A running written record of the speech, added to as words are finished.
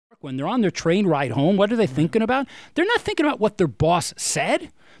when they're on their train ride home, what are they thinking about? They're not thinking about what their boss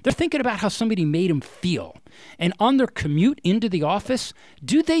said. They're thinking about how somebody made them feel. And on their commute into the office,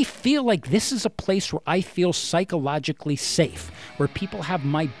 do they feel like this is a place where I feel psychologically safe, where people have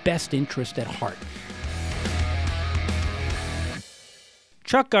my best interest at heart?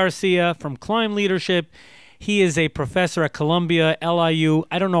 Chuck Garcia from Climb Leadership. He is a professor at Columbia, LIU.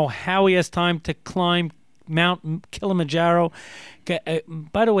 I don't know how he has time to climb Mount Kilimanjaro.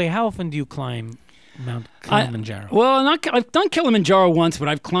 By the way, how often do you climb Mount Kilimanjaro? I've done Kilimanjaro once, but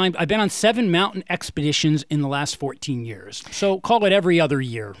I've been on 7 mountain expeditions in the last 14 years. So call it every other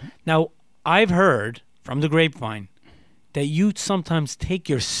year. Now, I've heard from the grapevine that you sometimes take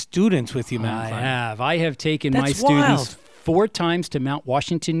your students with you mountain climbing. I have taken my students 4 times to Mount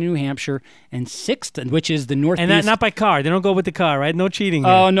Washington, New Hampshire, and 6, which is the northeast. And not by car. They don't go with the car, right? No cheating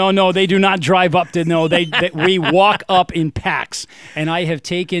here. Oh, no. They do not drive up to, no. We walk up in packs. And I have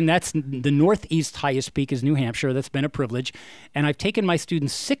taken, that's the northeast highest peak is New Hampshire. That's been a privilege. And I've taken my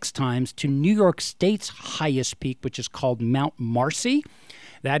students 6 times to New York State's highest peak, which is called Mount Marcy.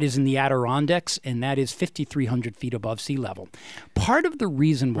 That is in the Adirondacks, and that is 5,300 feet above sea level. Part of the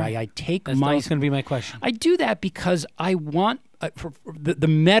reason why I take That's going to be my question. I do that because I want for the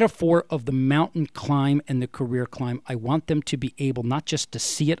metaphor of the mountain climb and the career climb. I want them to be able not just to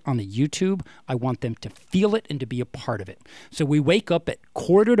see it on the YouTube. I want them to feel it and to be a part of it. So we wake up at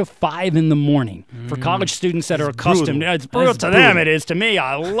 4:45 in the morning for college students that are accustomed. It's brutal to them. It is to me.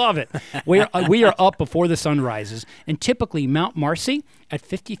 I love it. We are up before the sun rises, and typically Mount Marcy at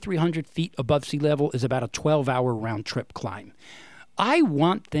 5,300 feet above sea level is about a 12-hour round-trip climb. I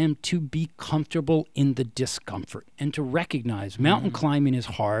want them to be comfortable in the discomfort and to recognize mountain climbing is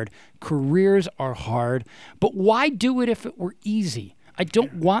hard, careers are hard, but why do it if it were easy? I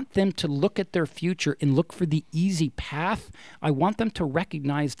don't want them to look at their future and look for the easy path. I want them to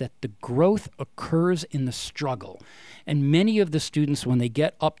recognize that the growth occurs in the struggle. And many of the students, when they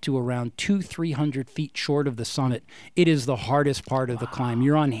get up to around 200-300 feet short of the summit, it is the hardest part of the climb.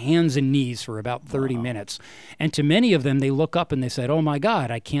 You're on hands and knees for about 30 minutes. And to many of them, they look up and they said, oh my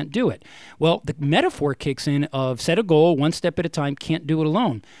God, I can't do it. Well, the metaphor kicks in of set a goal, 1 step at a time, can't do it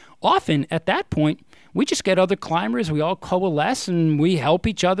alone. Often at that point, we just get other climbers, we all coalesce, and we help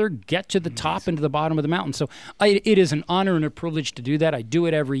each other get to the top and to the bottom of the mountain. So it is an honor and a privilege to do that. I do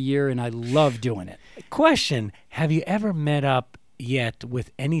it every year, and I love doing it. Question, have you ever met up yet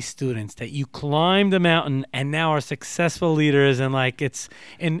with any students that you climbed the mountain and now are successful leaders, and like it's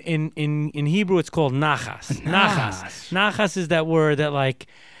in Hebrew it's called nachas. Nachas is that word that like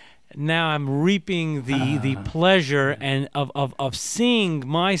now I'm reaping the pleasure and of seeing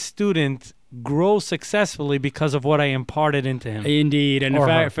my student grow successfully because of what I imparted into him. Indeed. And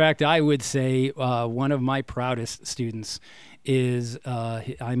in fact, I would say one of my proudest students is,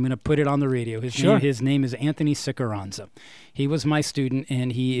 I'm going to put it on the radio. His name is Anthony Sicaranza. He was my student,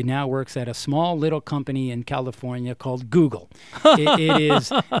 and he now works at a small little company in California called Google. He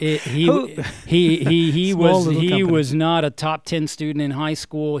was not a top 10 student in high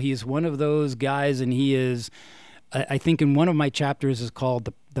school. He's one of those guys, and he is, I think in one of my chapters is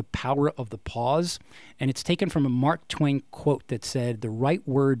called The Power of the Pause, and it's taken from a Mark Twain quote that said, the right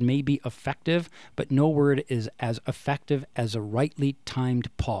word may be effective, but no word is as effective as a rightly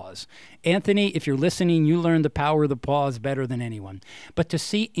timed pause. Anthony, if you're listening, you learned the power of the pause better than anyone. But to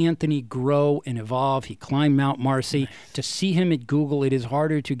see Anthony grow and evolve, he climbed Mount Marcy. Nice. To see him at Google, it is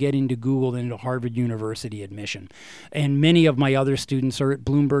harder to get into Google than into Harvard University admission. And many of my other students are at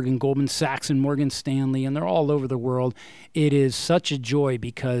Bloomberg and Goldman Sachs and Morgan Stanley, and they're all over the world. It is such a joy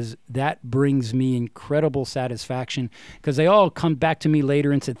because that brings me incredible satisfaction, because they all come back to me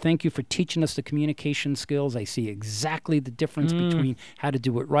later and said, thank you for teaching us the communication skills. I see exactly the difference between how to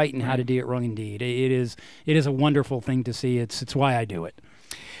do it right and how to do it wrong. Indeed, it is a wonderful thing to see. It's why I do it.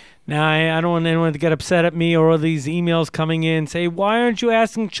 Now, I don't want anyone to get upset at me or all these emails coming in say, why aren't you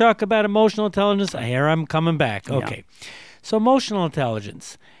asking Chuck about emotional intelligence? Here I'm coming back. Okay. Yeah. So emotional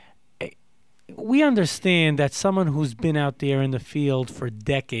intelligence. We understand that someone who's been out there in the field for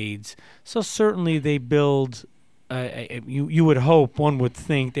decades, so certainly they build, you would hope, one would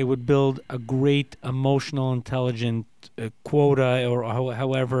think, they would build a great emotional intelligent quota, or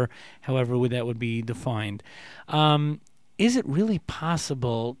however that would be defined. Is it really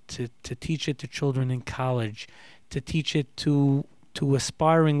possible to teach it to children in college, to teach it to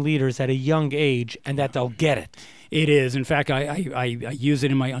aspiring leaders at a young age, and that they'll get it? It is. In fact, I use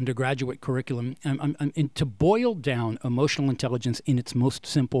it in my undergraduate curriculum. And to boil down emotional intelligence in its most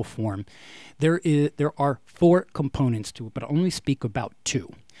simple form, there are 4 components to it, but I only speak about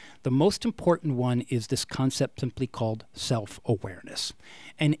 2. The most important one is this concept simply called self-awareness.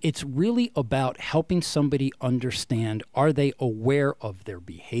 And it's really about helping somebody understand, are they aware of their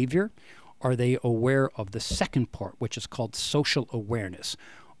behavior? Are they aware of the second part, which is called social awareness?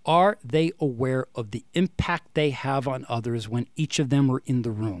 Are they aware of the impact they have on others when each of them are in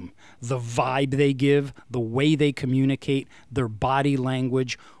the room? The vibe they give, the way they communicate, their body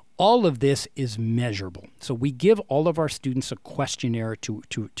language, all of this is measurable. So we give all of our students a questionnaire to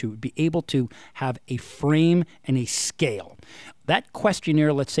be able to have a frame and a scale. That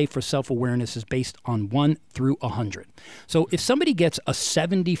questionnaire, let's say for self-awareness, is based on 1 through 100. So if somebody gets a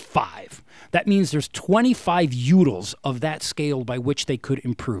 75, that means there's 25 utils of that scale by which they could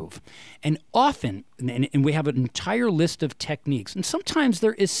improve. And often, and we have an entire list of techniques, and sometimes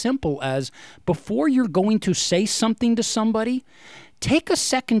they're as simple as, before you're going to say something to somebody, take a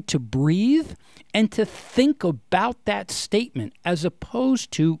second to breathe and to think about that statement, as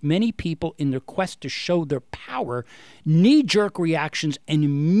opposed to many people in their quest to show their power, knee-jerk reactions and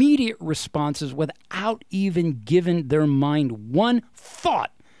immediate responses without even giving their mind one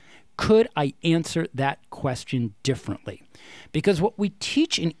thought. Could I answer that question differently? Because what we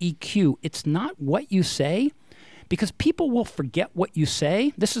teach in EQ, it's not what you say, because people will forget what you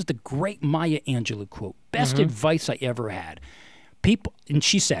say. This is the great Maya Angelou quote, best advice I ever had. People, and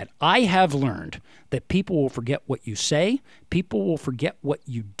she said, I have learned that people will forget what you say, people will forget what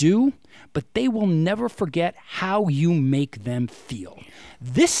you do, but they will never forget how you make them feel.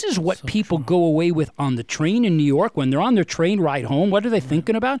 This is what people go away with on the train in New York. When they're on their train ride home, what are they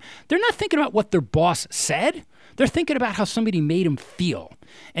thinking about? They're not thinking about what their boss said. They're thinking about how somebody made them feel.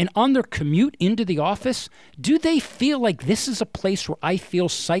 And on their commute into the office, do they feel like this is a place where I feel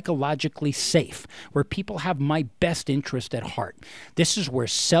psychologically safe, where people have my best interest at heart? This is where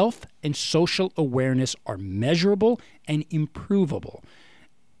self and social awareness are measurable and improvable.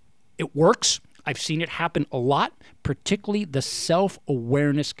 It works. I've seen it happen a lot. Particularly the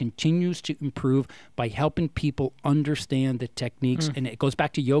self-awareness continues to improve by helping people understand the techniques. And it goes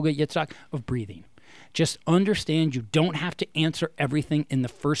back to yoga, Yitzchok, of breathing. Just understand you don't have to answer everything in the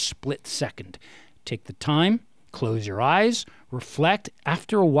first split second. Take the time, close your eyes, reflect.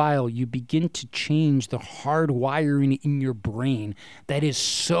 After a while, you begin to change the hard wiring in your brain that is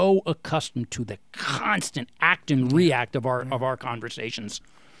so accustomed to the constant act and react of our conversations.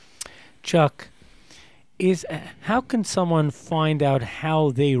 Chuck, how can someone find out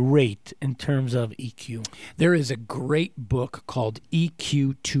how they rate in terms of EQ? There is a great book called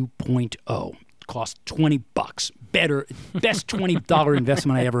EQ 2.0. Cost $20. Best $20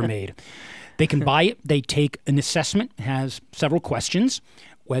 investment I ever made. They can buy it. They take an assessment. It has several questions.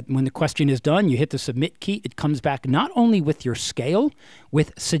 When the question is done, you hit the submit key. It comes back not only with your scale,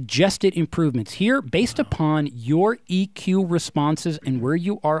 with suggested improvements. Here, based upon your EQ responses and where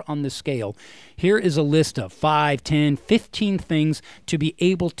you are on the scale, here is a list of 5, 10, 15 things to be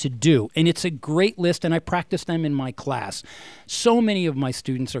able to do. And it's a great list, and I practice them in my class. So many of my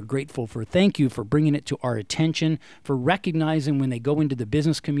students are grateful for, thank you for bringing it to our attention, for recognizing when they go into the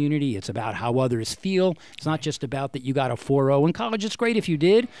business community, it's about how others feel. It's not just about that you got a 4.0. In college, it's great if you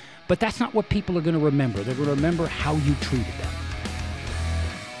did, but that's not what people are going to remember. They're going to remember how you treated them.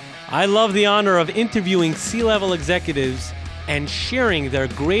 I love the honor of interviewing C-level executives and sharing their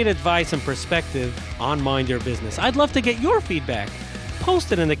great advice and perspective on Mind Your Business. I'd love to get your feedback.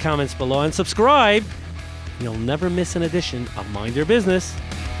 Post it in the comments below and subscribe. You'll never miss an edition of Mind Your Business.